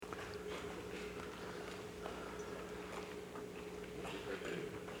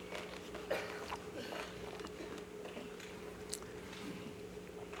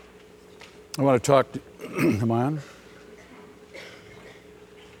I want to talk to, am I on?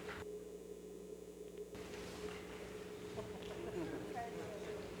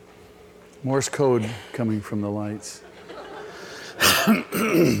 Morse code coming from the lights.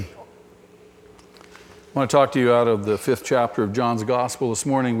 I want to talk to you out of the 5th chapter of John's Gospel. This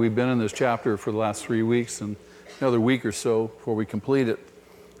morning we've been in this chapter for the last 3 weeks and another week or so before we complete it.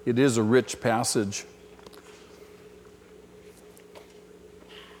 It is a rich passage.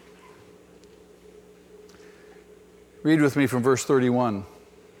 Read with me from verse 31.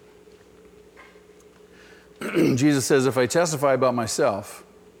 Jesus says, "If I testify about myself,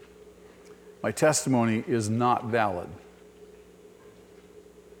 my testimony is not valid."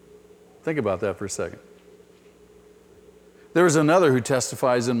 Think about that for a second. "There is another who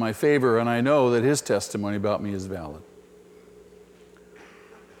testifies in my favor, and I know that his testimony about me is valid.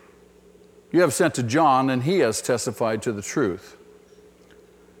 You have sent to John, and he has testified to the truth.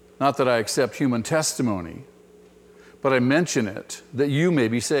 Not that I accept human testimony, but I mention it that you may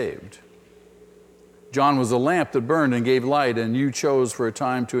be saved. John was a lamp that burned and gave light, and you chose for a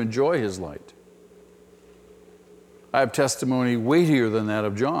time to enjoy his light. I have testimony weightier than that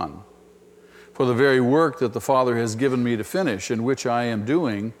of John. For the very work that the Father has given me to finish, and which I am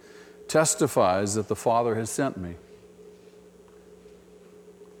doing, testifies that the Father has sent me.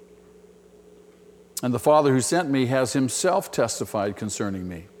 And the Father who sent me has himself testified concerning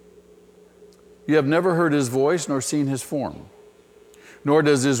me. You have never heard his voice nor seen his form, nor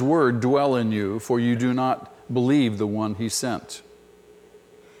does his word dwell in you, for you do not believe the one he sent.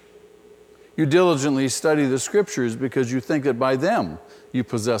 You diligently study the Scriptures because you think that by them you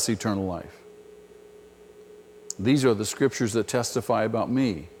possess eternal life. These are the Scriptures that testify about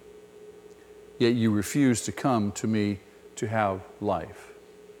me, yet you refuse to come to me to have life."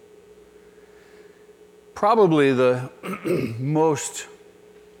 Probably the most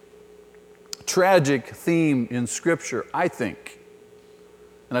tragic theme in Scripture, I think,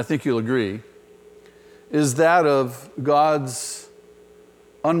 and I think you'll agree, is that of God's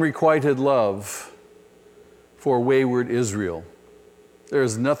unrequited love for wayward Israel. There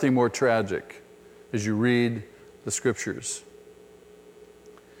is nothing more tragic as you read the Scriptures.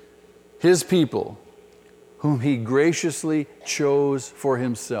 His people, whom he graciously chose for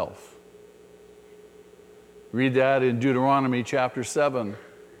himself. Read that in Deuteronomy chapter 7.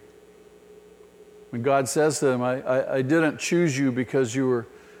 When God says to them, I didn't choose you because you were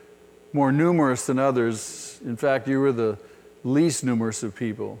more numerous than others. In fact, you were the least numerous of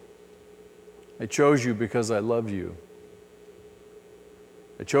people. I chose you because I love you.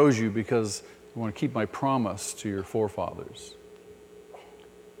 I chose you because I want to keep my promise to your forefathers.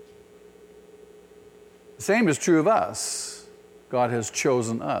 The same is true of us. God has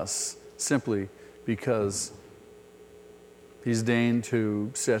chosen us simply because he's deigned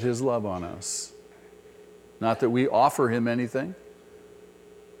to set his love on us. Not that we offer him anything.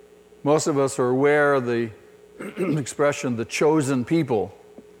 Most of us are aware of the expression, the chosen people,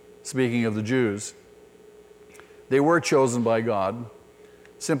 speaking of the Jews. They were chosen by God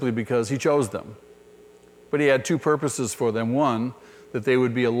simply because he chose them. But he had two purposes for them. One, that they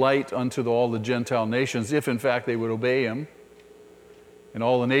would be a light unto all the Gentile nations, if in fact they would obey him. And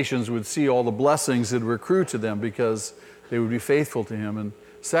all the nations would see all the blessings that would accrue to them because they would be faithful to him. And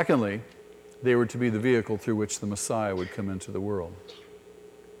secondly, they were to be the vehicle through which the Messiah would come into the world.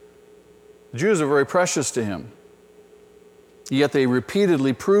 The Jews are very precious to him, yet they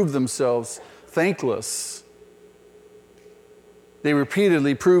repeatedly proved themselves thankless. They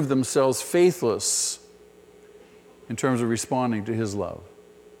repeatedly proved themselves faithless in terms of responding to his love.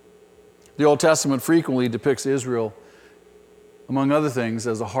 The Old Testament frequently depicts Israel, among other things,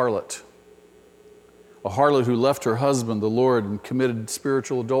 as a harlot who left her husband, the Lord, and committed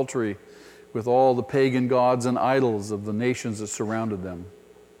spiritual adultery with all the pagan gods and idols of the nations that surrounded them.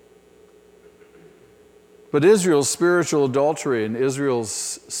 But Israel's spiritual adultery and Israel's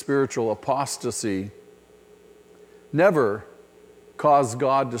spiritual apostasy never caused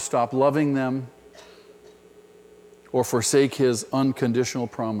God to stop loving them or forsake his unconditional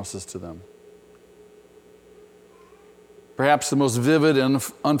promises to them. Perhaps the most vivid and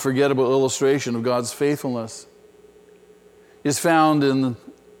unforgettable illustration of God's faithfulness is found in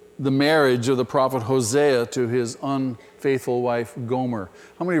the marriage of the prophet Hosea to his unfaithful wife Gomer.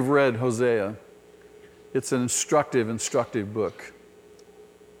 How many have read Hosea? It's an instructive book.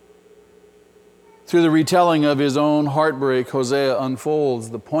 Through the retelling of his own heartbreak, Hosea unfolds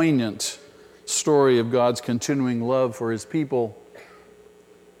the poignant story of God's continuing love for his people,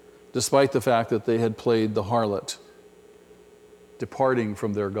 despite the fact that they had played the harlot, departing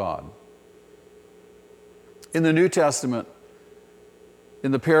from their God. In the New Testament,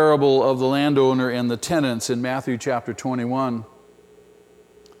 in the parable of the landowner and the tenants in Matthew chapter 21,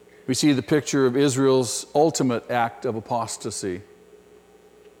 we see the picture of Israel's ultimate act of apostasy.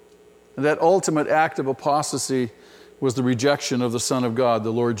 And that ultimate act of apostasy was the rejection of the Son of God,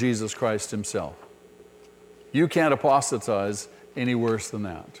 the Lord Jesus Christ himself. You can't apostatize any worse than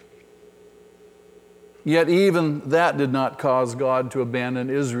that. Yet even that did not cause God to abandon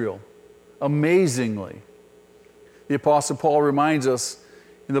Israel. Amazingly, the Apostle Paul reminds us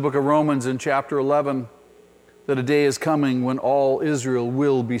in the book of Romans in chapter 11 that a day is coming when all Israel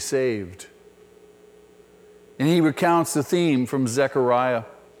will be saved. And he recounts the theme from Zechariah.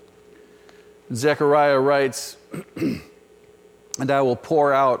 Zechariah writes, "And I will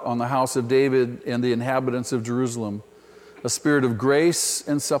pour out on the house of David and the inhabitants of Jerusalem a spirit of grace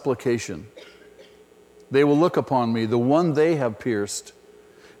and supplication. They will look upon me, the one they have pierced,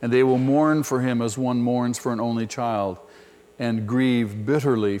 and they will mourn for him as one mourns for an only child, and grieve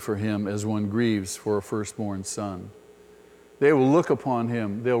bitterly for him as one grieves for a firstborn son." They will look upon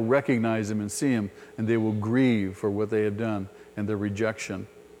him, they'll recognize him and see him, and they will grieve for what they have done and their rejection.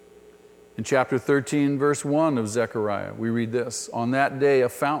 In chapter 13, verse 1 of Zechariah, we read this, "On that day a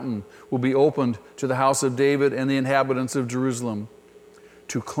fountain will be opened to the house of David and the inhabitants of Jerusalem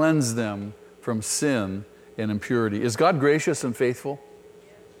to cleanse them from sin and impurity." Is God gracious and faithful?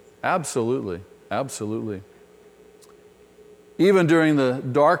 Absolutely, absolutely. Even during the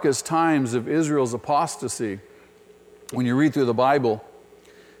darkest times of Israel's apostasy, when you read through the Bible,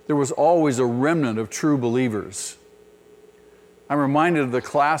 there was always a remnant of true believers. I'm reminded of the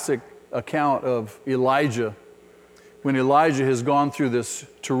classic account of Elijah, when Elijah has gone through this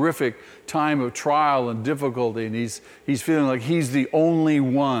terrific time of trial and difficulty, and he's feeling like he's the only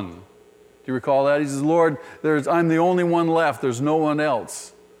one. Do you recall that? He says, "Lord, I'm the only one left. There's no one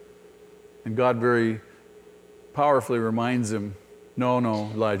else." And God very powerfully reminds him, no,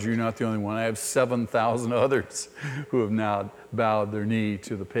 Elijah, you're not the only one. I have 7,000 others who have now bowed their knee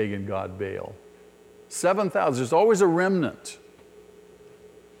to the pagan god Baal. 7,000. There's always a remnant.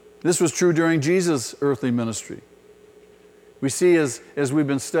 This was true during Jesus' earthly ministry. We see as we've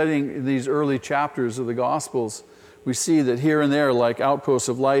been studying these early chapters of the Gospels, we see that here and there, like outposts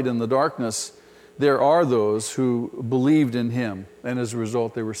of light in the darkness, there are those who believed in him, and as a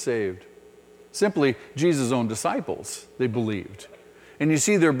result they were saved. Simply, Jesus' own disciples, they believed. And you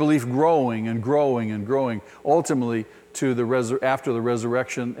see their belief growing and growing and growing, ultimately to after the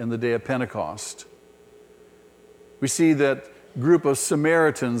resurrection and the day of Pentecost. We see that group of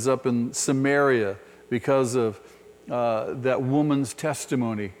Samaritans up in Samaria, because of that woman's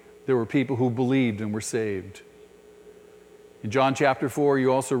testimony, there were people who believed and were saved. In John chapter 4,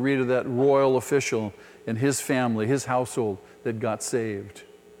 you also read of that royal official and his family, his household, that got saved.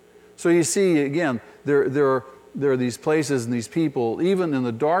 So you see, again, there are these places and these people, even in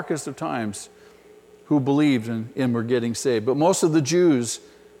the darkest of times, who believed and were getting saved. But most of the Jews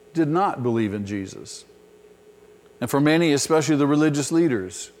did not believe in Jesus. And for many, especially the religious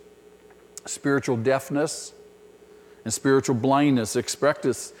leaders, spiritual deafness and spiritual blindness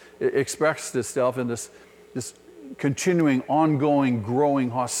expressed itself in this continuing, ongoing,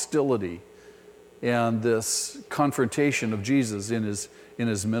 growing hostility and this confrontation of Jesus in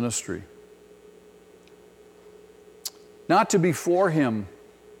his ministry. Not to be for him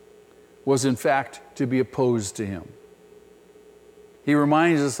was in fact to be opposed to him. He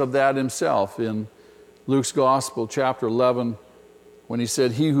reminds us of that himself in Luke's Gospel, chapter 11, when he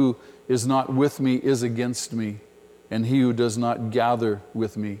said, "He who is not with me is against me, and he who does not gather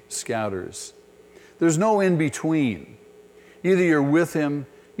with me scatters." There's no in between. Either you're with him,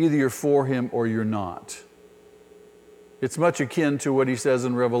 either you're for him, or you're not. It's much akin to what he says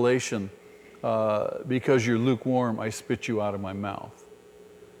in Revelation, "Because you're lukewarm, I spit you out of my mouth."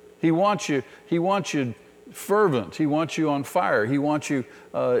 He wants you fervent. He wants you on fire. He wants you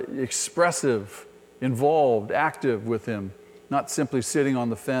expressive, involved, active with him, not simply sitting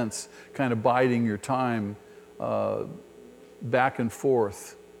on the fence, kind of biding your time back and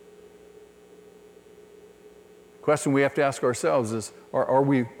forth. The question we have to ask ourselves is, are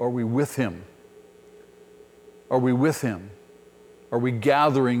we with him? Are we with him? Are we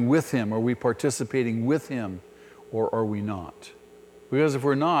gathering with him? Are we participating with him? Or are we not? Because if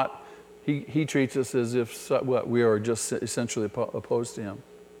we're not, he treats us as if we are just essentially opposed to him.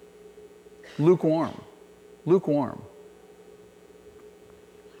 Lukewarm.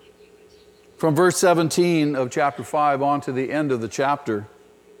 From verse 17 of chapter 5 on to the end of the chapter,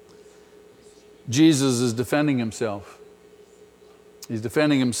 Jesus is defending himself. He's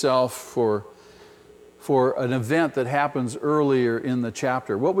defending himself for an event that happens earlier in the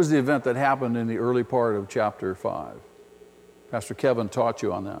chapter. What was the event that happened in the early part of chapter 5? Pastor Kevin taught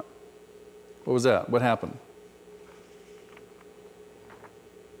you on that. What was that? What happened?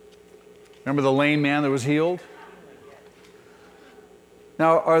 Remember the lame man that was healed?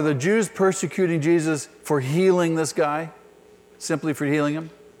 Now, are the Jews persecuting Jesus for healing this guy? Simply for healing him?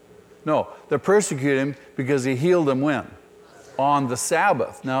 No, they're persecuting him because he healed them when? On the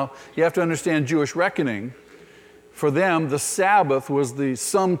Sabbath. Now, you have to understand Jewish reckoning. For them, the Sabbath was the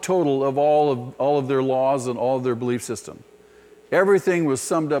sum total of all of their laws and all of their belief system. Everything was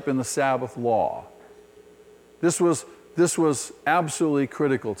summed up in the Sabbath law. This was absolutely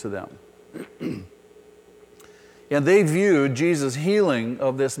critical to them. And they viewed Jesus' healing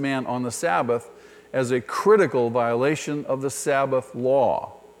of this man on the Sabbath as a critical violation of the Sabbath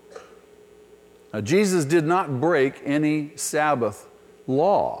law. Now, Jesus did not break any Sabbath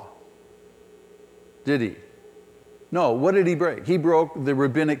law, did he? No, what did he break? He broke the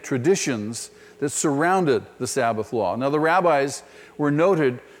rabbinic traditions that surrounded the Sabbath law. Now, the rabbis were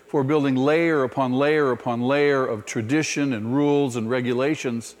noted for building layer upon layer upon layer of tradition and rules and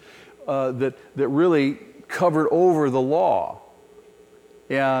regulations that really covered over the law.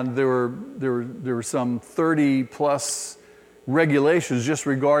 And there were some 30 plus regulations just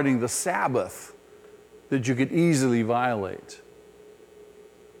regarding the Sabbath that you could easily violate.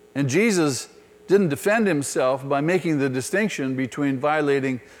 And Jesus didn't defend himself by making the distinction between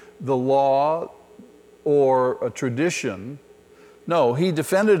violating the law or a tradition. No, he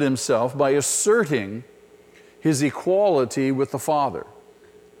defended himself by asserting his equality with the Father.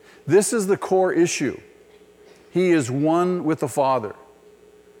 This is the core issue. He is one with the Father.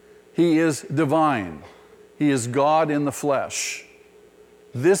 He is divine. He is God in the flesh.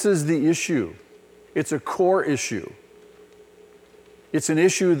 This is the issue. It's a core issue. It's an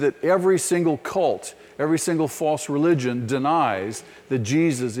issue that every single cult, every single false religion denies that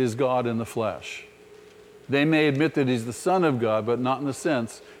Jesus is God in the flesh. They may admit that he's the Son of God, but not in the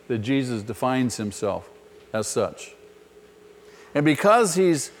sense that Jesus defines himself as such. And because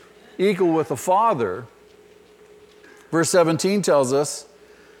he's equal with the Father, verse 17 tells us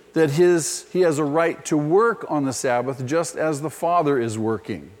that he has a right to work on the Sabbath just as the Father is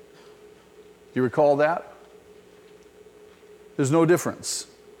working. Do you recall that? There's no difference.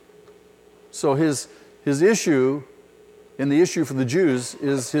 So his issue, and the issue for the Jews,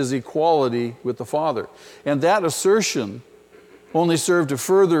 is his equality with the Father. And that assertion only served to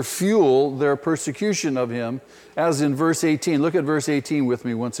further fuel their persecution of him, as in verse 18. Look at verse 18 with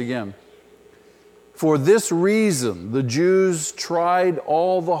me once again. For this reason, the Jews tried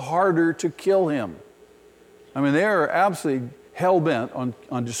all the harder to kill him. I mean, they are absolutely hell-bent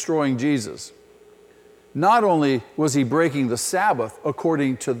on destroying Jesus. Not only was he breaking the Sabbath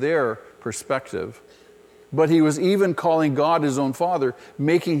according to their perspective, but he was even calling God his own Father,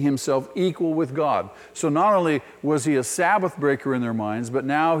 making himself equal with God. So not only was he a Sabbath breaker in their minds, but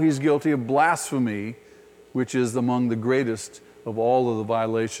now he's guilty of blasphemy, which is among the greatest of all of the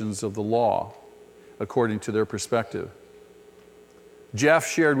violations of the law, according to their perspective. Jeff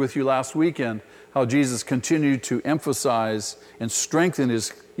shared with you last weekend how Jesus continued to emphasize and strengthen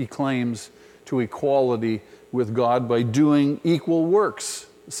his claims to equality with God by doing equal works,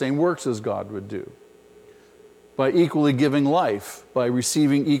 the same works as God would do, by equally giving life, by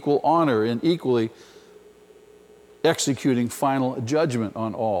receiving equal honor, and equally executing final judgment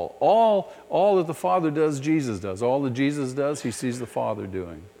on all. All that the Father does, Jesus does. All that Jesus does, he sees the Father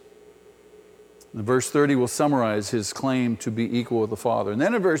doing. And verse 30 will summarize his claim to be equal with the Father. And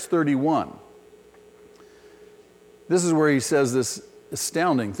then in verse 31, this is where he says this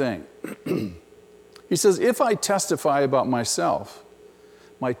astounding thing. He says, if I testify about myself,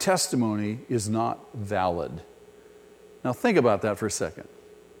 my testimony is not valid. Now think about that for a second.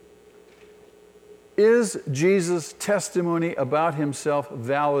 Is Jesus' testimony about himself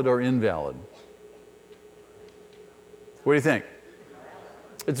valid or invalid? What do you think?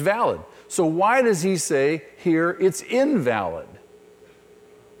 It's valid. So why does he say here it's invalid?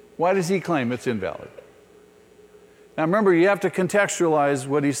 Why does he claim it's invalid? Now remember, you have to contextualize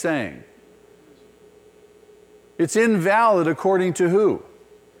what he's saying. It's invalid according to who?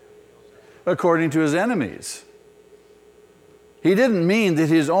 According to his enemies. He didn't mean that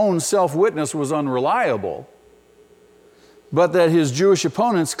his own self-witness was unreliable, but that his Jewish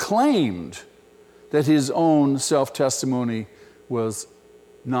opponents claimed that his own self-testimony was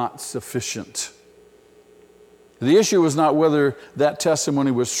not sufficient. The issue was not whether that testimony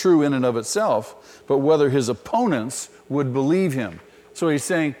was true in and of itself, but whether his opponents would believe him. So he's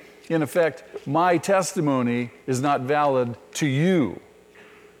saying, in effect, my testimony is not valid to you.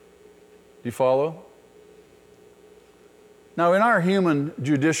 Do you follow? Now, in our human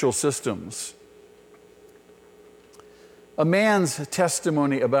judicial systems, A man's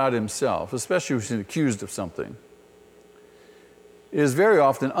testimony about himself, especially if he's accused of something, is very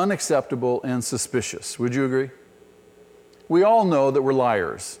often unacceptable and suspicious. Would you agree? We all know that we're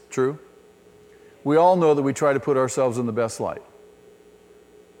liars, true? We all know that we try to put ourselves in the best light.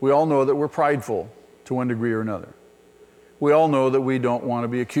 We all know that we're prideful to one degree or another. We all know that we don't want to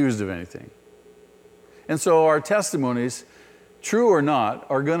be accused of anything. And so our testimonies, true or not,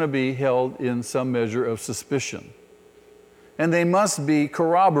 are going to be held in some measure of suspicion. And they must be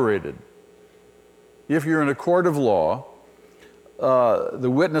corroborated. If you're in a court of law, the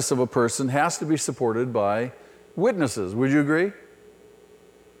witness of a person has to be supported by witnesses. Would you agree?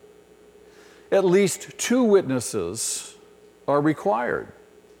 At least 2 witnesses are required,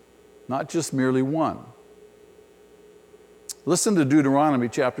 not just merely one. Listen to Deuteronomy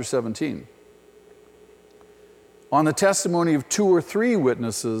chapter 17. On the testimony of 2 or 3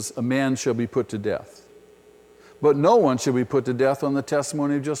 witnesses, a man shall be put to death. But no one shall be put to death on the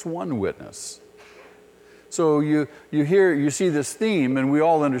testimony of just one witness. So you see this theme, and we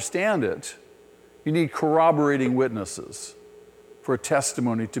all understand it. You need corroborating witnesses for a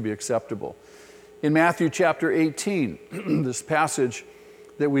testimony to be acceptable. In Matthew chapter 18, this passage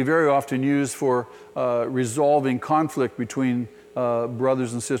that we very often use for resolving conflict between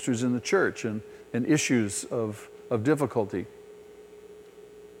brothers and sisters in the church and issues of difficulty.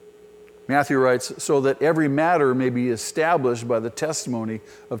 Matthew writes, so that every matter may be established by the testimony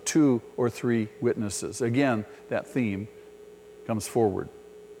of 2 or 3 witnesses. Again, that theme comes forward.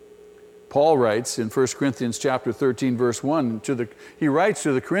 Paul writes in 1 Corinthians chapter 13, verse 1, he writes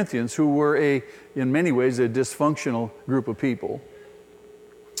to the Corinthians, who were in many ways a dysfunctional group of people.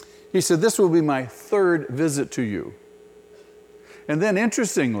 He said, this will be my 3rd visit to you. And then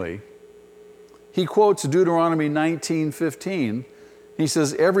interestingly, he quotes Deuteronomy 19:15. He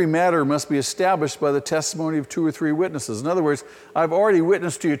says, every matter must be established by the testimony of 2 or 3 witnesses. In other words, I've already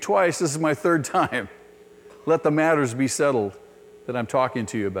witnessed to you twice. This is my 3rd time. Let the matters be settled that I'm talking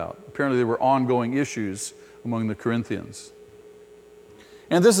to you about. Apparently there were ongoing issues among the Corinthians.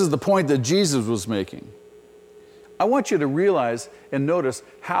 And this is the point that Jesus was making. I want you to realize and notice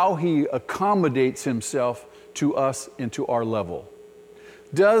how he accommodates himself to us and to our level.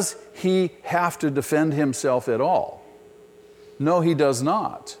 Does he have to defend himself at all? No, he does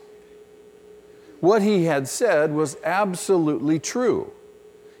not. What he had said was absolutely true.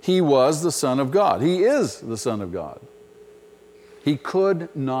 He was the Son of God. He is the Son of God. He could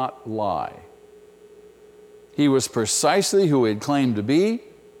not lie. He was precisely who he had claimed to be,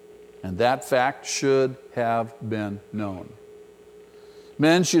 and that fact should have been known.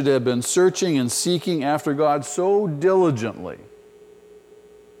 Men should have been searching and seeking after God so diligently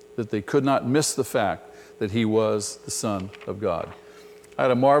that they could not miss the fact that he was the Son of God. I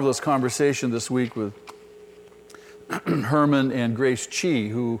had a marvelous conversation this week with Herman and Grace Chi,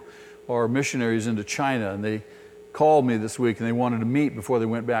 who are missionaries into China, and they called me this week and they wanted to meet before they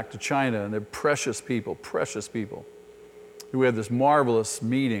went back to China, and they're precious people. We had this marvelous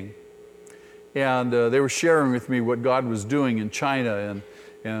meeting, and they were sharing with me what God was doing in China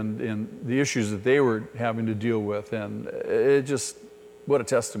and the issues that they were having to deal with, and it just, what a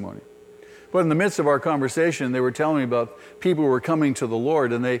testimony. But in the midst of our conversation, they were telling me about people who were coming to the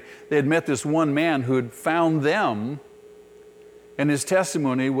Lord, and they had met this one man who had found them, and his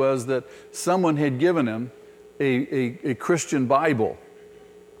testimony was that someone had given him a Christian Bible,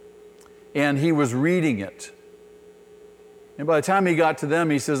 and he was reading it. And by the time he got to them,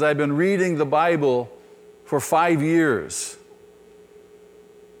 he says, I've been reading the Bible for 5 years.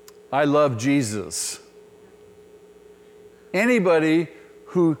 I love Jesus. Anybody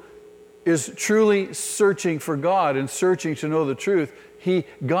who is truly searching for God and searching to know the truth,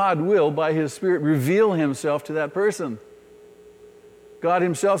 God will, by his Spirit, reveal himself to that person. God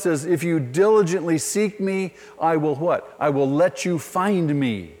himself says, if you diligently seek me, I will what? I will let you find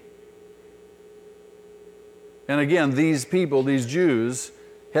me. And again, these people, these Jews,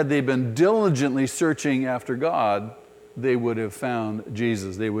 had they been diligently searching after God, they would have found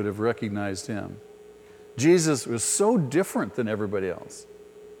Jesus. They would have recognized him. Jesus was so different than everybody else.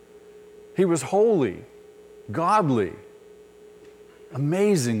 He was holy, godly,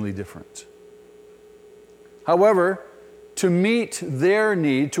 amazingly different. However, to meet their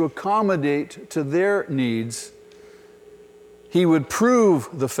need, to accommodate to their needs, he would prove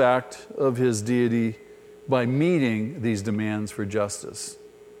the fact of his deity by meeting these demands for justice.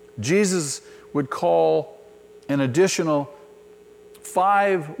 Jesus would call an additional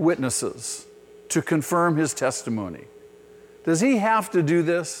 5 witnesses to confirm his testimony. Does he have to do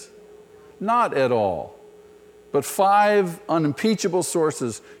this? Not at all. but 5 unimpeachable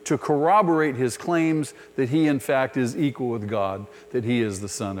sources to corroborate his claims that he, in fact, is equal with God, that he is the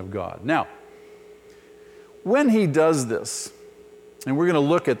Son of God. Now, when he does this, and we're going to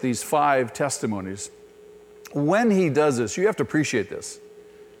look at these 5 testimonies, when he does this, you have to appreciate this.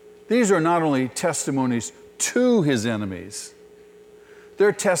 These are not only testimonies to his enemies,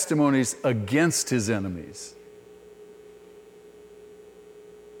 they're testimonies against his enemies.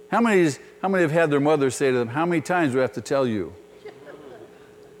 How many have had their mother say to them, "How many times do I have to tell you?"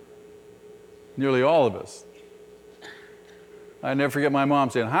 Nearly all of us. I never forget my mom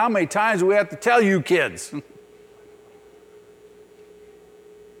saying, "How many times do we have to tell you kids?"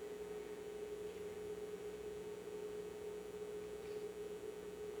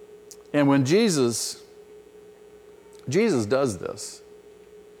 And when Jesus does this,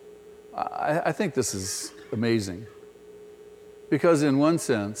 I think this is amazing. Because in one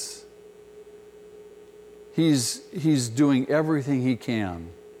sense, he's doing everything he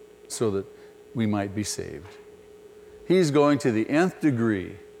can so that we might be saved. He's going to the nth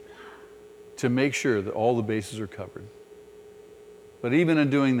degree to make sure that all the bases are covered. But even in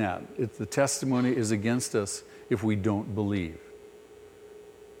doing that, the testimony is against us if we don't believe.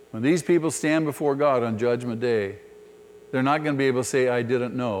 When these people stand before God on Judgment Day, they're not going to be able to say, "I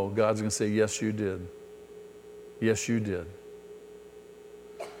didn't know." God's going to say, "Yes, you did. Yes, you did."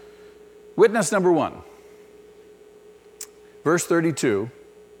 Witness number 1, verse 32,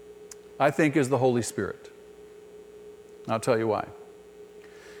 I think is the Holy Spirit. I'll tell you why.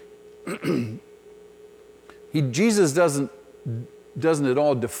 Jesus doesn't at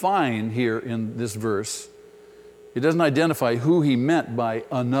all define here in this verse. He doesn't identify who he meant by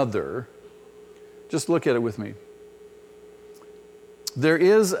another. Just look at it with me. There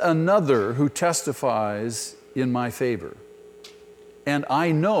is another who testifies in my favor, and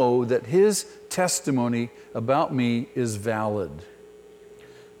I know that his testimony about me is valid.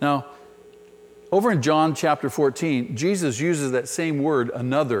 Now, over in John chapter 14, Jesus uses that same word,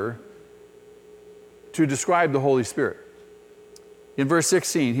 another, to describe the Holy Spirit. In verse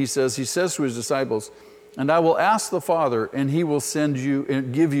 16, he says to his disciples, "And I will ask the Father, and he will send you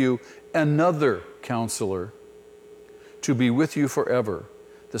and give you another counselor to be with you forever,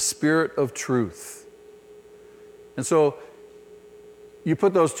 the Spirit of truth." And so you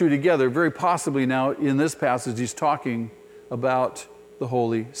put those two together, very possibly now in this passage he's talking about the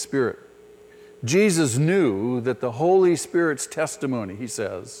Holy Spirit. Jesus knew that the Holy Spirit's testimony, he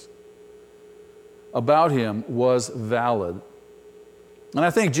says, about him was valid. And I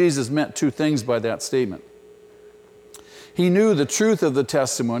think Jesus meant 2 things by that statement. He knew the truth of the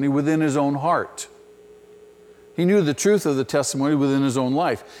testimony within his own heart. He knew the truth of the testimony within his own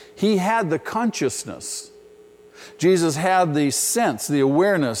life. He had the consciousness. Jesus had the sense, the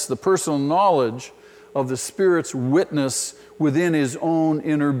awareness, the personal knowledge of the Spirit's witness within his own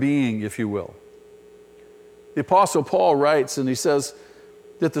inner being, if you will. The Apostle Paul writes, and he says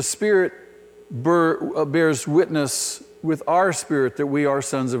that the Spirit bears witness with our spirit that we are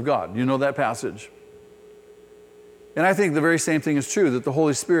sons of God. You know that passage? And I think the very same thing is true, that the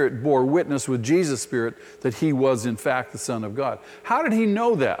Holy Spirit bore witness with Jesus' spirit that he was in fact the Son of God. How did he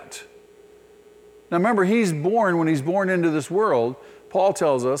know that? Now remember, when he's born into this world, Paul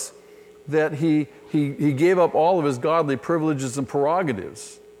tells us that he gave up all of his godly privileges and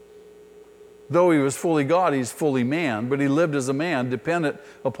prerogatives. Though he was fully God, he's fully man, but he lived as a man dependent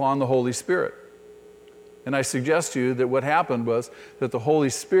upon the Holy Spirit. And I suggest to you that what happened was that the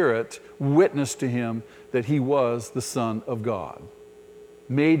Holy Spirit witnessed to him that he was the Son of God,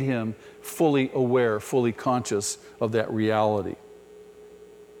 made him fully aware, fully conscious of that reality.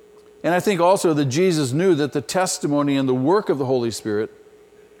 And I think also that Jesus knew that the testimony and the work of the Holy Spirit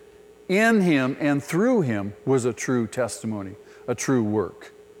in him and through him was a true testimony, a true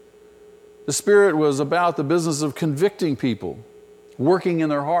work. The Spirit was about the business of convicting people, working in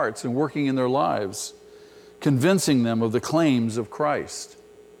their hearts and working in their lives, convincing them of the claims of Christ.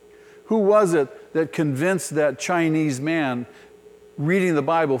 Who was it that convinced that Chinese man reading the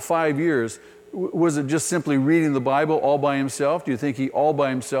Bible 5 years? Was it just simply reading the Bible all by himself? Do you think he all by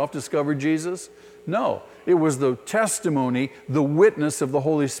himself discovered Jesus? No. It was the testimony, the witness of the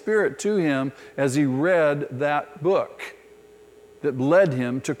Holy Spirit to him as he read that book that led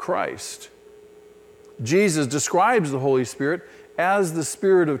him to Christ. Jesus describes the Holy Spirit as the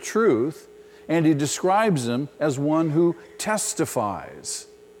Spirit of truth, and he describes him as one who testifies.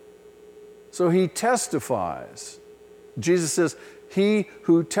 So he testifies. Jesus says, "He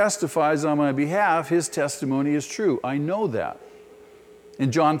who testifies on my behalf, his testimony is true." I know that.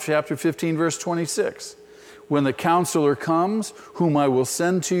 In John chapter 15, verse 26, when the Counselor comes, whom I will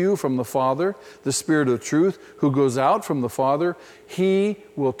send to you from the Father, the Spirit of truth, who goes out from the Father, he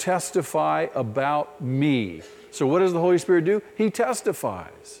will testify about me. So what does the Holy Spirit do? He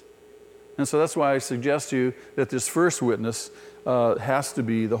testifies. And so that's why I suggest to you that this first witness has to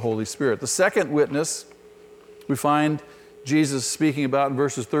be the Holy Spirit. The second witness we find Jesus speaking about in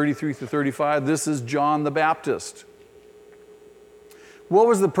verses 33 through 35. This is John the Baptist. What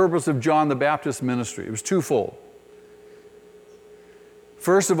was the purpose of John the Baptist's ministry? It was twofold.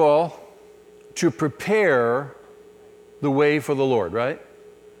 First of all, to prepare the way for the Lord, right?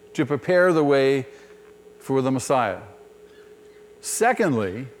 To prepare the way for the Messiah.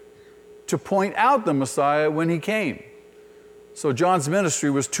 Secondly, to point out the Messiah when he came. So John's ministry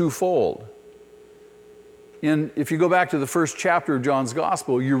was twofold. And if you go back to the first chapter of John's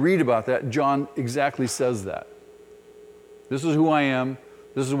Gospel, you read about that. John exactly says that. This is who I am.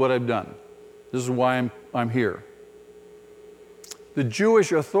 This is what I've done. This is why I'm here. The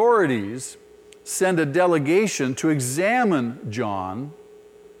Jewish authorities send a delegation to examine John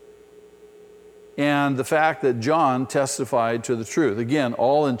and the fact that John testified to the truth. Again,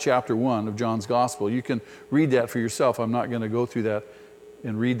 all in chapter 1 of John's Gospel. You can read that for yourself. I'm not going to go through that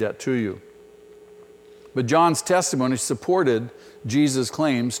and read that to you. But John's testimony supported Jesus'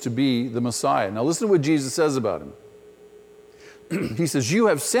 claims to be the Messiah. Now listen to what Jesus says about him. He says, you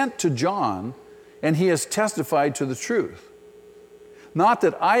have sent to John, and he has testified to the truth. Not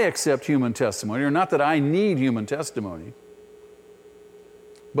that I accept human testimony, or not that I need human testimony.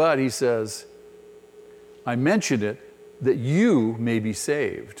 But, he says, I mention it that you may be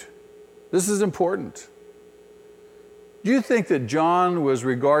saved. This is important. Do you think that John was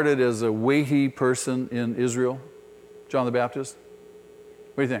regarded as a weighty person in Israel? John the Baptist?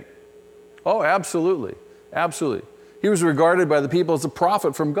 What do you think? Oh, absolutely. Absolutely. He was regarded by the people as a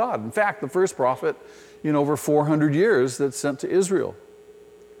prophet from God. In fact, the first prophet in over 400 years that's sent to Israel.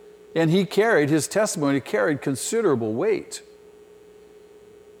 And his testimony carried considerable weight.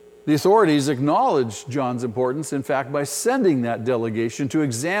 The authorities acknowledged John's importance, in fact, by sending that delegation to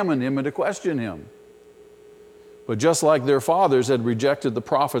examine him and to question him. But just like their fathers had rejected the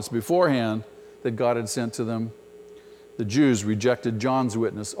prophets beforehand that God had sent to them, the Jews rejected John's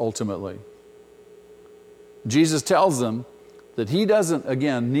witness ultimately. Jesus tells them that he doesn't,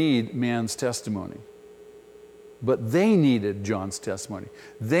 again, need man's testimony. But they needed John's testimony.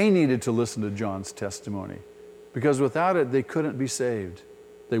 They needed to listen to John's testimony. Because without it, they couldn't be saved.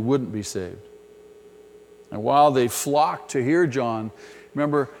 They wouldn't be saved. And while they flocked to hear John,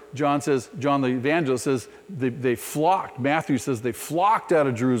 remember, John the evangelist says, they flocked. Matthew says they flocked out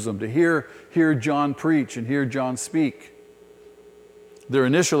of Jerusalem to hear John preach and hear John speak. Their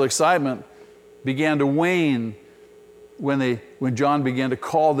initial excitement began to wane when John began to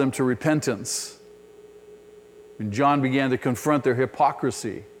call them to repentance. When John began to confront their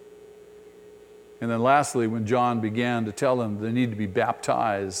hypocrisy. And then lastly, when John began to tell them they need to be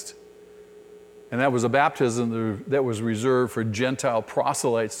baptized. And that was a baptism that was reserved for Gentile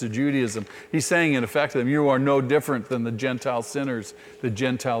proselytes to Judaism. He's saying, in effect, to them, you are no different than the Gentile sinners, the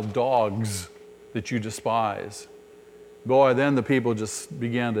Gentile dogs that you despise. Boy, then the people just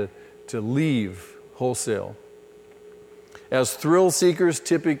began to leave wholesale. As thrill seekers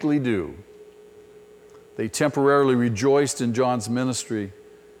typically do, they temporarily rejoiced in John's ministry,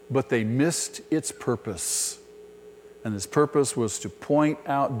 but they missed its purpose. And his purpose was to point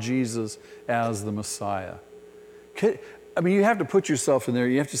out Jesus as the Messiah. You have to put yourself in there.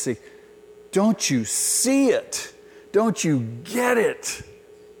 You have to say, don't you see it? Don't you get it?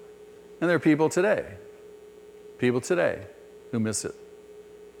 And there are people today who miss it.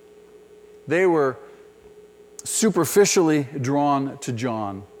 They were superficially drawn to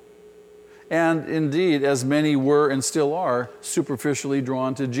John. And indeed, as many were and still are, superficially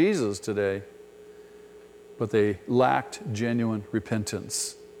drawn to Jesus today. But they lacked genuine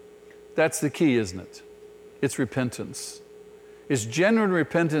repentance. That's the key, isn't it? It's repentance. It's genuine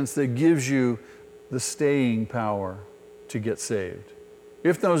repentance that gives you the staying power to get saved.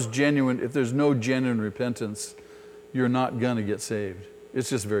 If there's no genuine repentance, you're not going to get saved. It's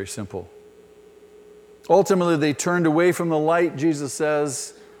just very simple. Ultimately, they turned away from the light, Jesus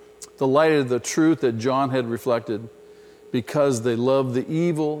says, the light of the truth that John had reflected, because they loved the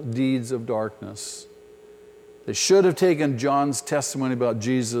evil deeds of darkness. They should have taken John's testimony about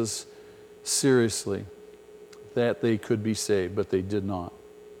Jesus seriously, that they could be saved, but they did not.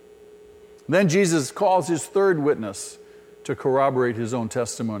 Then Jesus calls his third witness to corroborate his own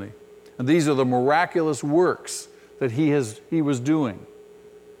testimony. And these are the miraculous works that he was doing.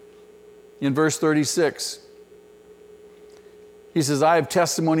 In verse 36, he says, I have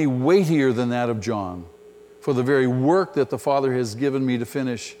testimony weightier than that of John. For the very work that the Father has given me to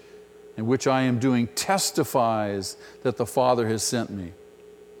finish, and which I am doing, testifies that the Father has sent me.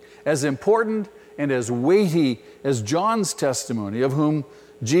 As important and as weighty as John's testimony, of whom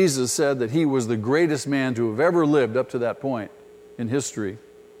Jesus said that he was the greatest man to have ever lived up to that point in history,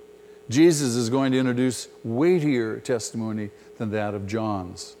 Jesus is going to introduce weightier testimony than that of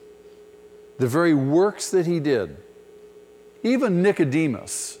John's. The very works that he did, even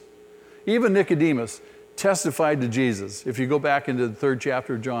Nicodemus testified to Jesus. If you go back into the 3rd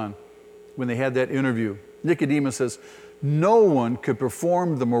chapter of John, when they had that interview, Nicodemus says, no one could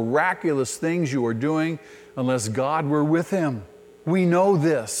perform the miraculous things you are doing unless God were with him. We know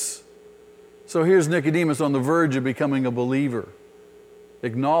this. So here's Nicodemus on the verge of becoming a believer,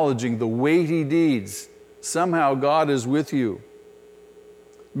 acknowledging the weighty deeds. Somehow God is with you.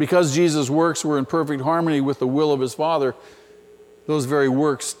 Because Jesus' works were in perfect harmony with the will of his Father, those very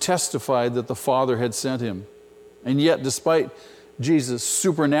works testified that the Father had sent him. And yet, despite Jesus'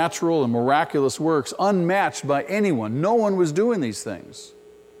 supernatural and miraculous works, unmatched by anyone, no one was doing these things,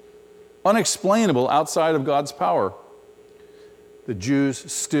 unexplainable outside of God's power, the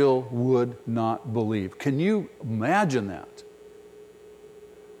Jews still would not believe. Can you imagine that?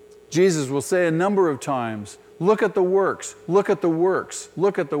 Jesus will say a number of times, look at the works, look at the works,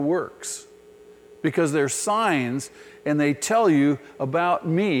 look at the works. Because they're signs and they tell you about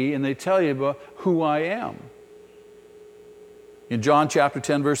me and they tell you about who I am. In John chapter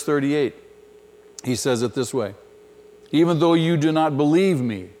 10, verse 38, he says it this way, even though you do not believe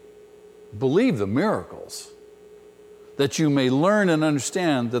me, believe the miracles, that you may learn and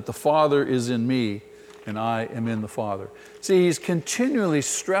understand that the Father is in me and I am in the Father. See, he's continually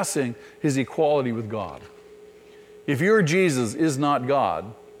stressing his equality with God. If your Jesus is not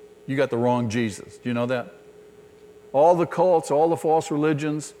God, you got the wrong Jesus. Do you know that? All the cults, all the false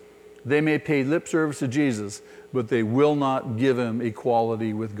religions, they may pay lip service to Jesus, but they will not give him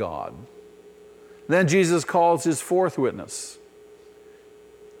equality with God. Then Jesus calls his fourth witness.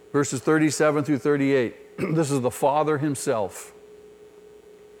 Verses 37 through 38. This is the Father himself.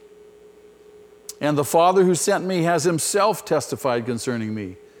 And the Father who sent me has himself testified concerning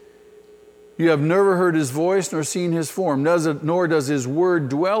me. You have never heard his voice nor seen his form, nor does his word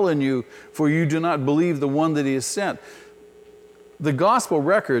dwell in you, for you do not believe the one that he has sent. The gospel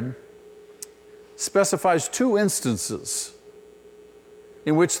record specifies 2 instances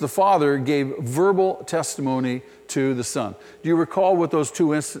in which the Father gave verbal testimony to the Son. Do you recall what those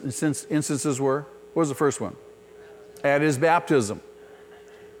 2 instances were? What was the first one? At his baptism,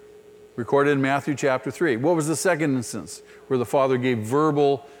 recorded in Matthew chapter 3. What was the second instance where the Father gave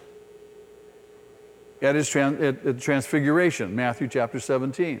verbal at his transfiguration, Matthew chapter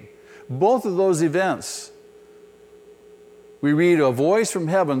 17. Both of those events, we read, a voice from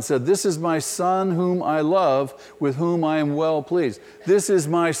heaven said, this is my Son whom I love, with whom I am well pleased. This is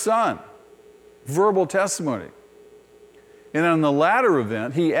my Son. Verbal testimony. And on the latter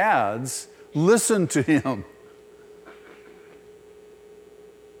event, he adds, listen to him.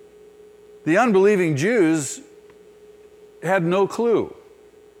 The unbelieving Jews had no clue.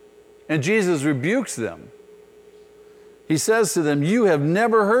 And Jesus rebukes them. He says to them, you have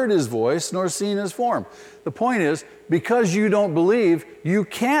never heard his voice nor seen his form. The point is, because you don't believe, you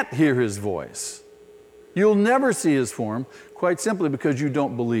can't hear his voice. You'll never see his form, quite simply because you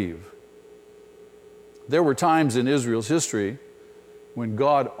don't believe. There were times in Israel's history when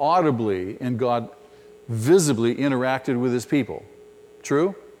God audibly and God visibly interacted with his people.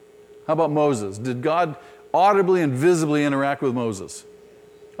 True? How about Moses? Did God audibly and visibly interact with Moses?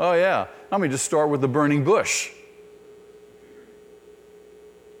 Oh yeah, let me just start with the burning bush.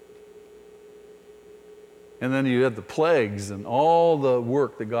 And then you have the plagues and all the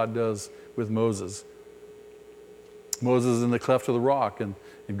work that God does with Moses. Moses is in the cleft of the rock and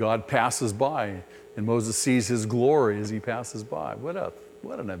God passes by and Moses sees his glory as he passes by.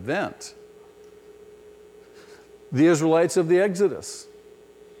 What an event. The Israelites of the Exodus.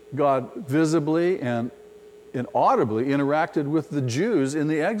 God visibly and audibly interacted with the Jews in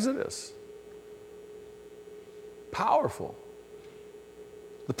the Exodus. Powerful.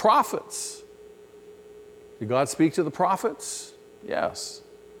 The prophets. Did God speak to the prophets? Yes.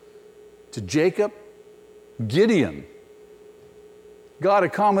 To Jacob, Gideon. God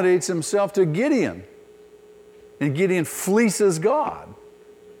accommodates himself to Gideon. And Gideon fleeces God.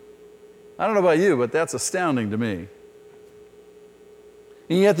 I don't know about you, but that's astounding to me.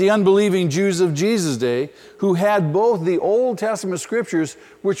 And yet the unbelieving Jews of Jesus' day, who had both the Old Testament scriptures,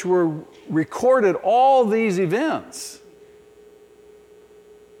 which were recorded all these events,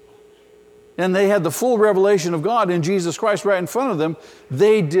 and they had the full revelation of God in Jesus Christ right in front of them,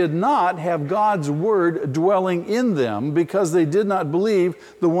 they did not have God's word dwelling in them because they did not believe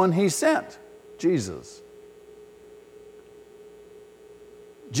the one he sent, Jesus.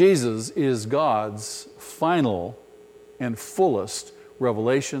 Jesus is God's final and fullest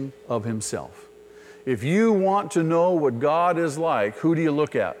revelation of himself. If you want to know what God is like, who do you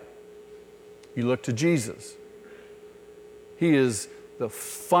look at? You look to Jesus. He is the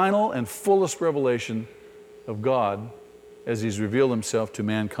final and fullest revelation of God as he's revealed himself to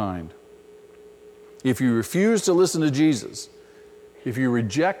mankind. If you refuse to listen to Jesus, if you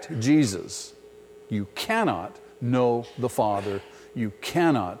reject Jesus, you cannot know the Father. You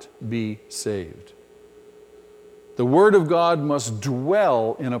cannot be saved. The Word of God must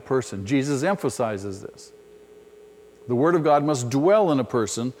dwell in a person. Jesus emphasizes this. The Word of God must dwell in a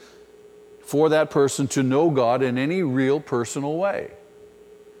person for that person to know God in any real personal way.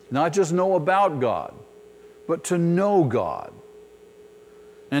 Not just know about God, but to know God.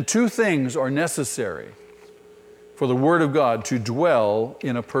 And two things are necessary for the Word of God to dwell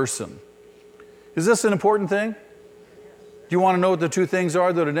in a person. Is this an important thing? Do you want to know what the two things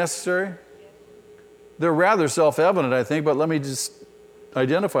are that are necessary? They're rather self-evident, I think, but let me just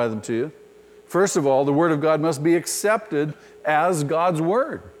identify them to you. First of all, the Word of God must be accepted as God's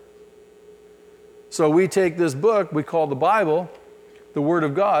Word. So we take this book we call the Bible, the Word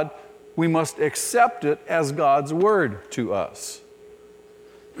of God, we must accept it as God's Word to us.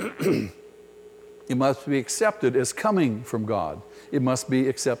 It must be accepted as coming from God. It must be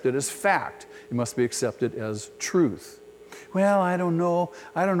accepted as fact. It must be accepted as truth. Well, I don't know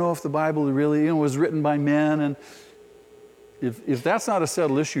if the Bible really was written by men. And if that's not a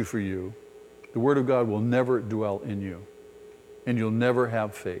settled issue for you, the Word of God will never dwell in you, and you'll never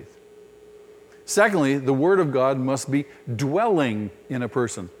have faith. Secondly, the Word of God must be dwelling in a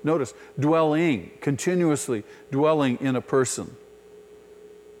person. Notice, dwelling, continuously dwelling in a person.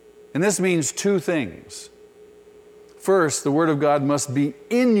 And this means two things. First, the Word of God must be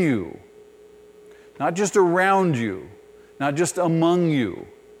in you, not just around you, not just among you.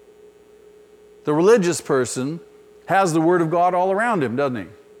 The religious person has the Word of God all around him, doesn't he?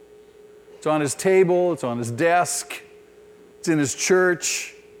 It's on his table, it's on his desk, it's in his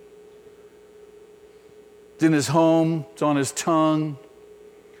church, it's in his home, it's on his tongue,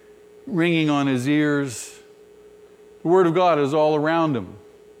 ringing on his ears. The Word of God is all around him.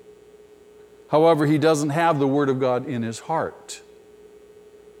 However, he doesn't have the Word of God in his heart.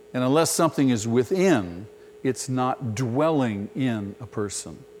 And unless something is within, it's not dwelling in a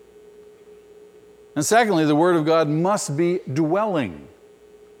person. And secondly, the Word of God must be dwelling.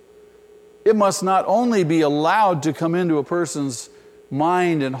 It must not only be allowed to come into a person's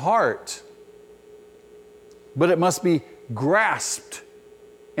mind and heart, but it must be grasped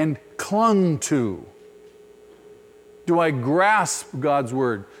and clung to. Do I grasp God's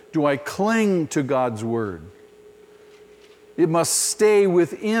Word? Do I cling to God's Word? It must stay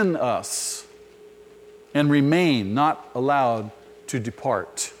within us and remain, not allowed to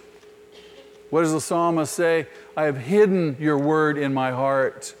depart. What does the psalmist say? I have hidden your word in my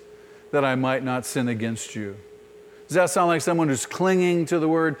heart that I might not sin against you. Does that sound like someone who's clinging to the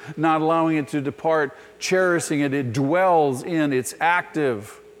word, not allowing it to depart, cherishing it? It dwells in, it's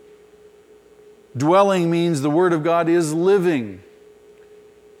active. Dwelling means the Word of God is living.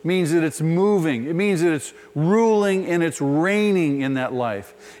 It means that it's moving. It means that it's ruling and it's reigning in that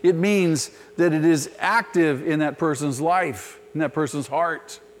life. It means that it is active in that person's life, in that person's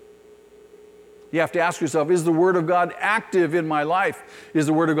heart. You have to ask yourself, is the Word of God active in my life? Is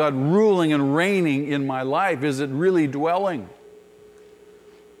the Word of God ruling and reigning in my life? Is it really dwelling?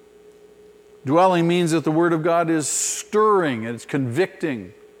 Dwelling means that the Word of God is stirring and it's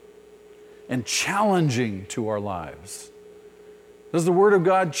convicting and challenging to our lives. Does the Word of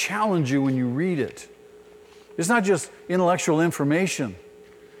God challenge you when you read it? It's not just intellectual information,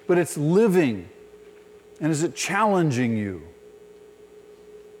 but it's living. And is it challenging you?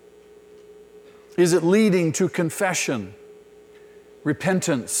 Is it leading to confession,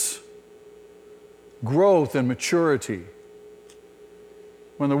 repentance, growth, and maturity?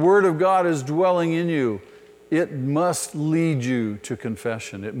 When the Word of God is dwelling in you, it must lead you to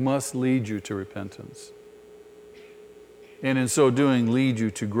confession. It must lead you to repentance. And in so doing, lead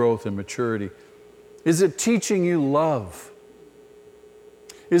you to growth and maturity. Is it teaching you love?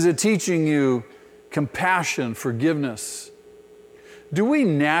 Is it teaching you compassion, forgiveness? Do we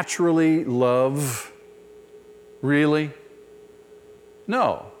naturally love? Really?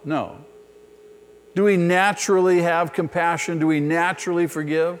 No. Do we naturally have compassion? Do we naturally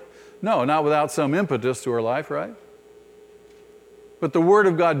forgive? No, not without some impetus to our life, right? But the Word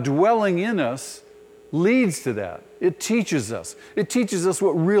of God dwelling in us leads to that. It teaches us. It teaches us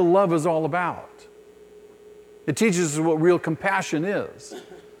what real love is all about. It teaches us what real compassion is.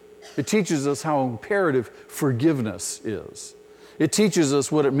 It teaches us how imperative forgiveness is. It teaches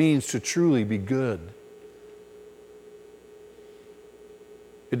us what it means to truly be good.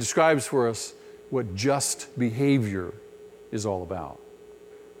 It describes for us what just behavior is all about.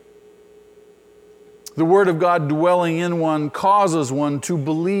 The Word of God dwelling in one causes one to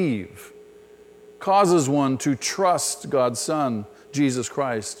believe, causes one to trust God's Son, Jesus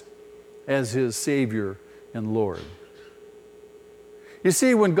Christ, as his Savior and Lord. You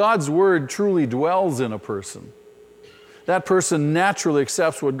see, when God's Word truly dwells in a person, that person naturally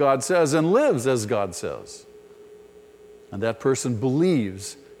accepts what God says and lives as God says. And that person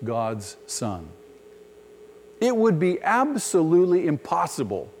believes God's Son. It would be absolutely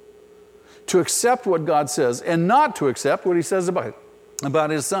impossible to accept what God says and not to accept what he says about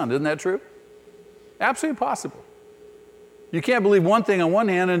his Son. Isn't that true? Absolutely impossible. You can't believe one thing on one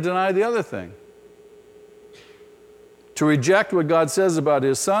hand and deny the other thing. To reject what God says about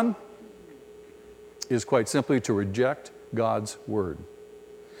his Son is quite simply to reject God's Word.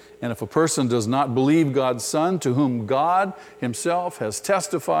 And if a person does not believe God's Son, to whom God himself has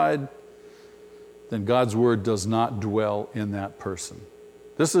testified, then God's Word does not dwell in that person.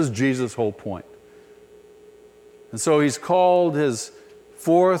 This is Jesus' whole point. And so he's called his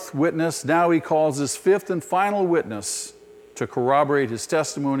fourth witness. Now he calls his fifth and final witness to corroborate his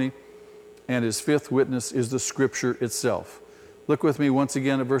testimony. And his fifth witness is the Scripture itself. Look with me once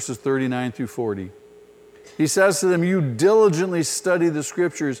again at verses 39 through 40. He says to them, "You diligently study the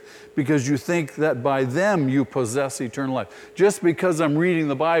Scriptures because you think that by them you possess eternal life." Just because I'm reading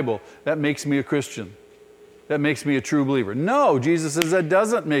the Bible, that makes me a Christian. That makes me a true believer. No, Jesus says that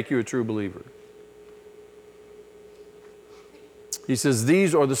doesn't make you a true believer. He says,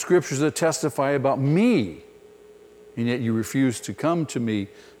 "These are the Scriptures that testify about me, and yet you refuse to come to me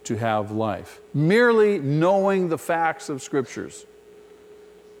to have life." Merely knowing the facts of Scriptures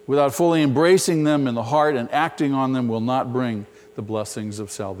without fully embracing them in the heart and acting on them will not bring the blessings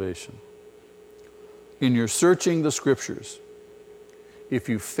of salvation. In your searching the Scriptures, if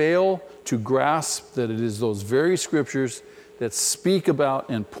you fail to grasp that it is those very Scriptures that speak about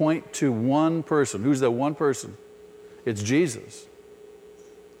and point to one person, who's that one person? It's Jesus.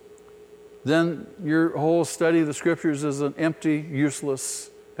 Then your whole study of the Scriptures is an empty,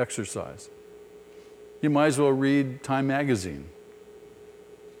 useless exercise. You might as well read Time magazine.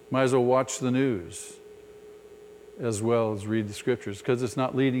 Might as well watch the news as well as read the Scriptures, because it's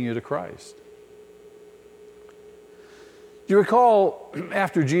not leading you to Christ. Do you recall,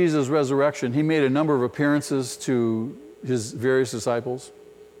 after Jesus' resurrection, he made a number of appearances to his various disciples?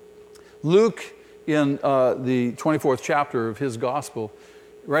 Luke, in the 24th chapter of his gospel,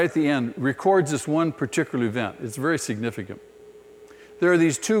 right at the end, records this one particular event. It's very significant. There are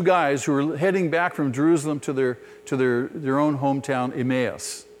these two guys who are heading back from Jerusalem to their own hometown,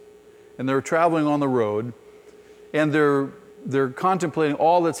 Emmaus. And they're traveling on the road, and they're contemplating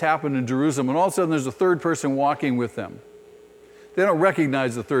all that's happened in Jerusalem, and all of a sudden there's a third person walking with them. They don't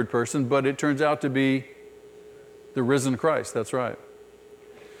recognize the third person, but it turns out to be the risen Christ. That's right.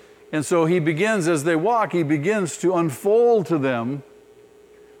 And so he begins, as they walk, he begins to unfold to them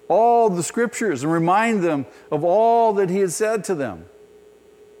all the Scriptures and remind them of all that he had said to them.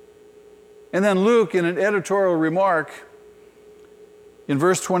 And then Luke, in an editorial remark, in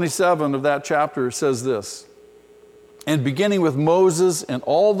verse 27 of that chapter, says this, "And beginning with Moses and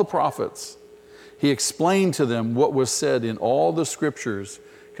all the prophets, he explained to them what was said in all the Scriptures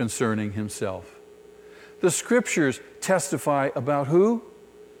concerning himself." The Scriptures testify about who?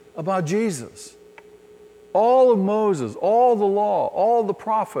 About Jesus. All of Moses, all the law, all the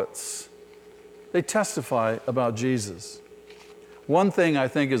prophets, they testify about Jesus. One thing I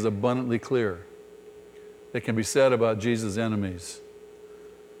think is abundantly clear that can be said about Jesus' enemies.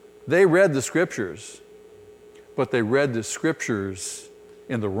 They read the Scriptures, but they read the Scriptures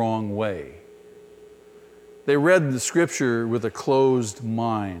in the wrong way. They read the Scripture with a closed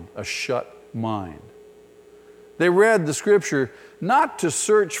mind, a shut mind. They read the Scripture not to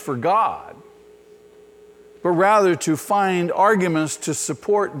search for God, but rather to find arguments to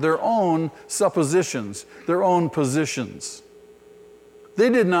support their own suppositions, their own positions. They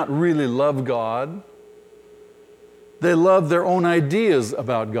did not really love God. They loved their own ideas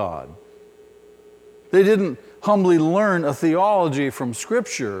about God. They didn't humbly learn a theology from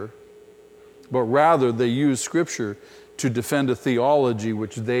Scripture, but rather they used Scripture to defend a theology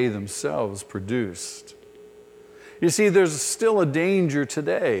which they themselves produced. You see, there's still a danger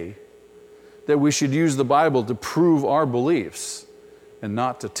today that we should use the Bible to prove our beliefs, and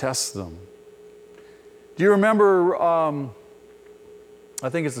not to test them. Do you remember, I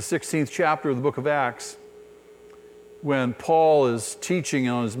think it's the 16th chapter of the book of Acts, when Paul is teaching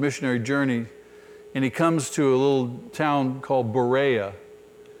on his missionary journey, and he comes to a little town called Berea.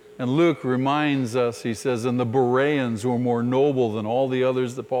 And Luke reminds us, he says, and the Bereans were more noble than all the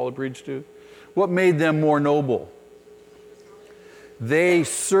others that Paul had preached to. What made them more noble? They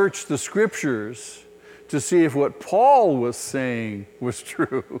searched the scriptures to see if what Paul was saying was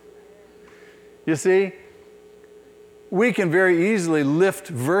true. You see, we can very easily lift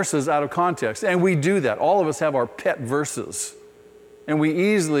verses out of context, and we do that. All of us have our pet verses, and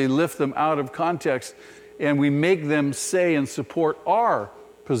we easily lift them out of context, and we make them say and support our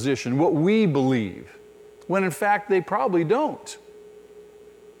position, what we believe, when in fact they probably don't.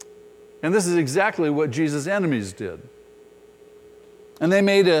 And this is exactly what Jesus' enemies did. And they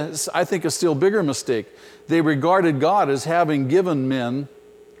made I think, a still bigger mistake. They regarded God as having given men,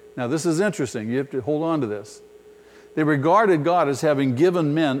 now this is interesting, you have to hold on to this. They regarded God as having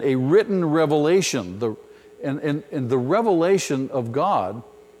given men a written revelation. And the revelation of God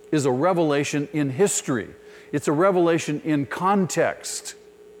is a revelation in history. It's a revelation in context.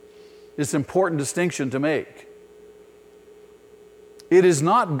 It's an important distinction to make. It is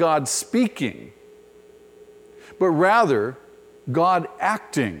not God speaking, but rather God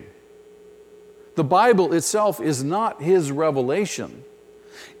acting. The Bible itself is not His revelation.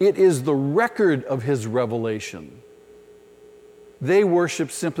 It is the record of His revelation. They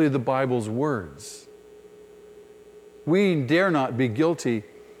worship simply the Bible's words. We dare not be guilty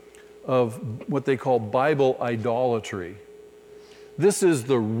of what they call Bible idolatry. This is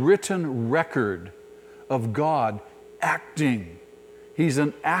the written record of God acting. He's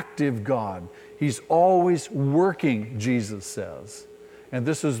an active God. He's always working, Jesus says. And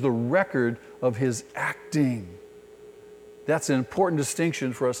this is the record of His acting. That's an important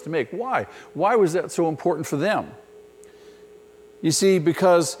distinction for us to make. Why? Why was that so important for them? You see,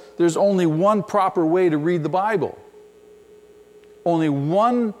 because there's only one proper way to read the Bible. Only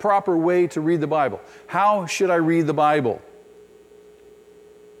one proper way to read the Bible. How should I read the Bible?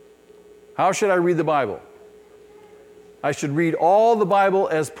 How should I read the Bible? I should read all the Bible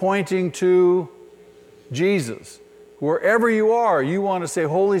as pointing to Jesus. Wherever you are, you want to say,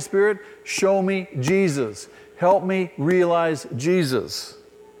 Holy Spirit, show me Jesus. Help me realize Jesus.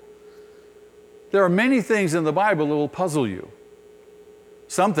 There are many things in the Bible that will puzzle you.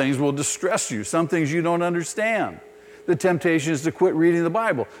 Some things will distress you. Some things you don't understand. The temptation is to quit reading the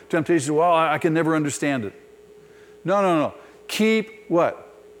Bible. Temptation is, well, I can never understand it. No. Keep what?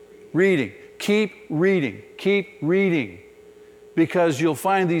 Reading. Keep reading. Keep reading. Because you'll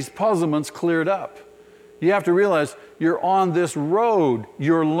find these puzzlements cleared up. You have to realize you're on this road.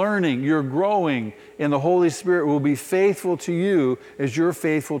 You're learning. You're growing. And the Holy Spirit will be faithful to you as you're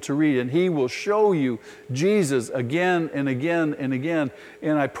faithful to read. And He will show you Jesus again and again and again.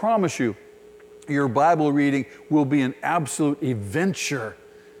 And I promise you, your Bible reading will be an absolute adventure.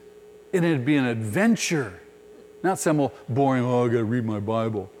 And it'd be an adventure. Not some old boring, I got to read my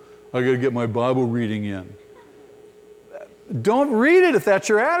Bible. I got to get my Bible reading in. Don't read it if that's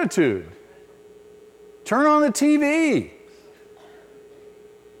your attitude. Turn on the TV.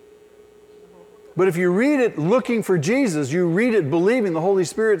 But if you read it looking for Jesus, you read it believing the Holy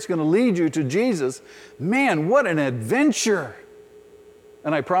Spirit's going to lead you to Jesus, man, what an adventure.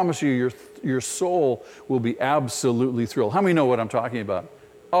 And I promise you, your soul will be absolutely thrilled. How many know what I'm talking about?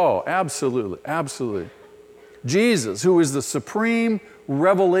 Oh, absolutely, absolutely. Jesus, who is the supreme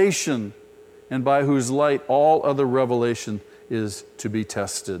revelation and by whose light all other revelation is to be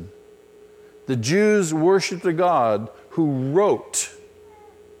tested. The Jews worshiped a God who wrote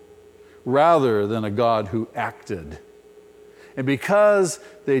rather than a God who acted. And because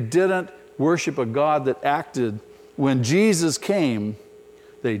they didn't worship a God that acted, when Jesus came,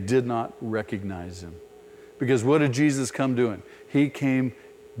 they did not recognize Him. Because what did Jesus come doing? He came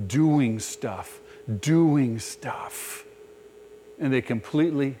doing stuff. And they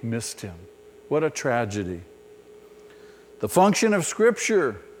completely missed Him. What a tragedy. The function of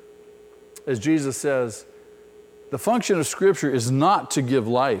Scripture, as Jesus says, the function of Scripture is not to give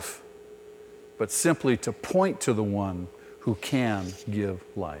life, but simply to point to the one who can give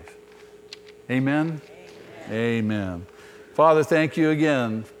life. Amen? Amen. Father, thank you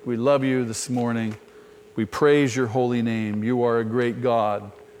again. We love you this morning. We praise your holy name. You are a great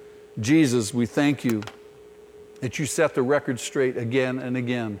God. Jesus, we thank you that you set the record straight again and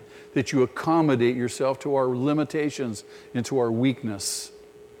again, that you accommodate yourself to our limitations and to our weakness.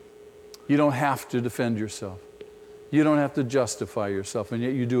 You don't have to defend yourself. You don't have to justify yourself, and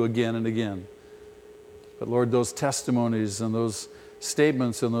yet you do again and again. But Lord, those testimonies and those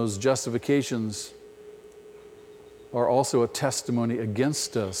statements and those justifications are also a testimony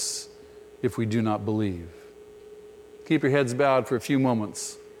against us if we do not believe. Keep your heads bowed for a few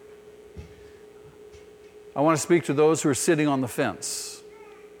moments. I want to speak to those who are sitting on the fence.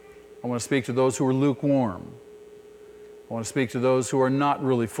 I want to speak to those who are lukewarm. I want to speak to those who are not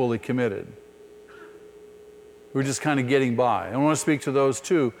really fully committed, who are just kind of getting by. I want to speak to those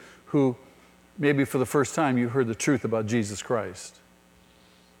too who maybe for the first time you heard the truth about Jesus Christ.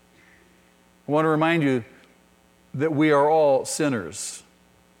 I want to remind you that we are all sinners.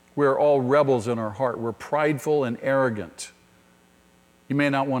 We are all rebels in our heart. We're prideful and arrogant. You may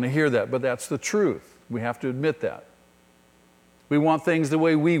not want to hear that, but that's the truth. We have to admit that. We want things the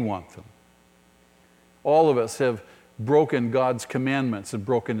way we want them. All of us have broken God's commandments and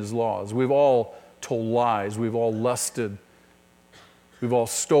broken His laws. We've all told lies. We've all lusted. We've all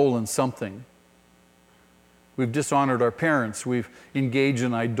stolen something. We've dishonored our parents. We've engaged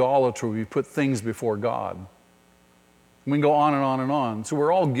in idolatry. We've put things before God. We can go on and on and on. So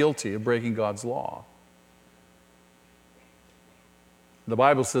we're all guilty of breaking God's law. The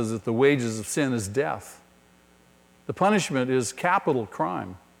Bible says that the wages of sin is death. The punishment is capital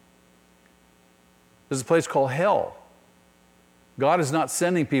crime. There's a place called hell. God is not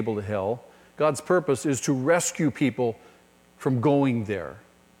sending people to hell. God's purpose is to rescue people from going there.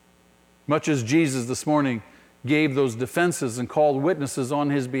 Much as Jesus this morning gave those defenses and called witnesses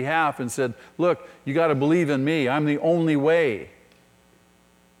on His behalf and said, look, you got to believe in me. I'm the only way.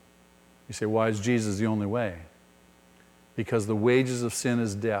 You say, why is Jesus the only way? Because the wages of sin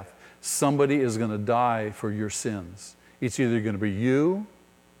is death. Somebody is going to die for your sins. It's either going to be you,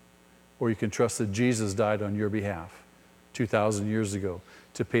 or you can trust that Jesus died on your behalf 2,000 years ago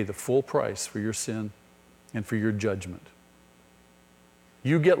to pay the full price for your sin and for your judgment.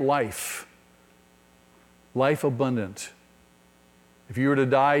 You get life abundant. If you were to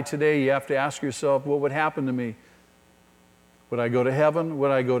die today, you have to ask yourself, what would happen to me? Would I go to heaven?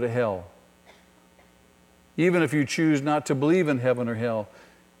 Would I go to hell? Even if you choose not to believe in heaven or hell,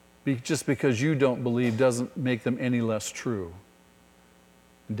 just because you don't believe doesn't make them any less true.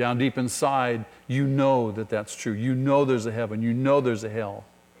 And down deep inside, you know that that's true. You know there's a heaven. You know there's a hell.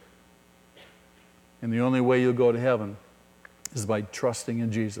 And the only way you'll go to heaven is by trusting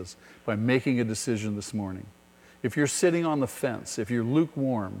in Jesus, by making a decision this morning. If you're sitting on the fence, if you're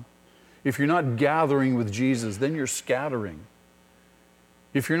lukewarm, if you're not gathering with Jesus, then you're scattering.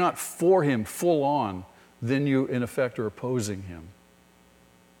 If you're not for Him full on, then you, in effect, are opposing Him.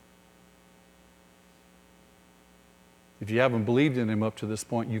 If you haven't believed in Him up to this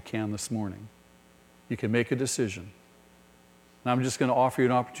point, you can this morning. You can make a decision. And I'm just going to offer you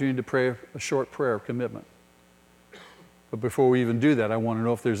an opportunity to pray a short prayer of commitment. But before we even do that, I want to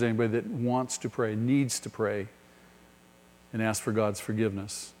know if there's anybody that wants to pray, needs to pray, and ask for God's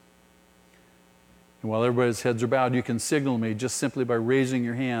forgiveness. And while everybody's heads are bowed, you can signal me just simply by raising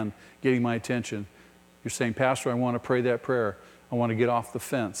your hand, getting my attention. You're saying, Pastor, I want to pray that prayer. I want to get off the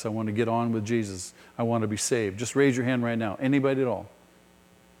fence. I want to get on with Jesus. I want to be saved. Just raise your hand right now. Anybody at all?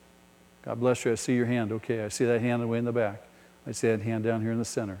 God bless you. I see your hand. Okay, I see that hand way in the back. I see that hand down here in the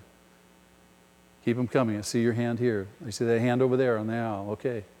center. Keep them coming. I see your hand here. I see that hand over there on the aisle.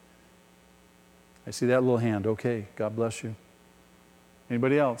 Okay. I see that little hand. Okay, God bless you.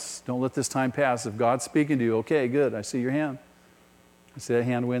 Anybody else? Don't let this time pass. If God's speaking to you, okay, good. I see your hand. I see that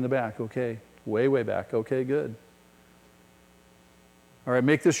hand way in the back. Okay. Way, way back. Okay, good. All right,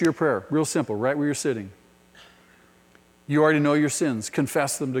 make this your prayer. Real simple, right where you're sitting. You already know your sins.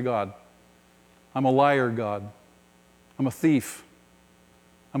 Confess them to God. I'm a liar, God. I'm a thief.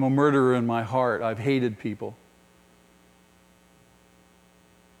 I'm a murderer in my heart. I've hated people.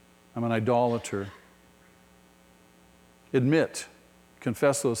 I'm an idolater. Admit,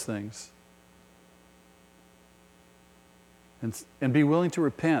 confess those things. And be willing to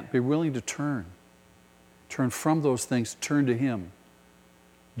repent. Be willing to turn. Turn from those things. Turn to Him.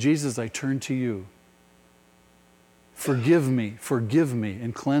 Jesus, I turn to you. Forgive me,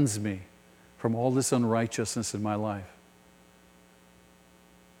 and cleanse me from all this unrighteousness in my life.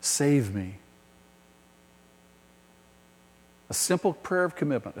 Save me. A simple prayer of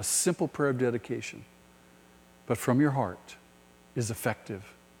commitment, a simple prayer of dedication, but from your heart is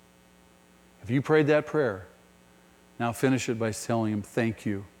effective. If you prayed that prayer, now finish it by telling Him, thank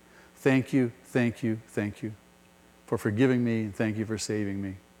you. Thank you, thank you, thank you for forgiving me, and thank you for saving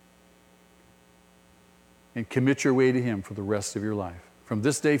me. And commit your way to Him for the rest of your life. From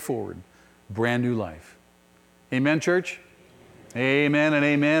this day forward, brand new life. Amen, church? Amen and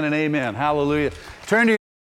amen and amen. Hallelujah. Turn to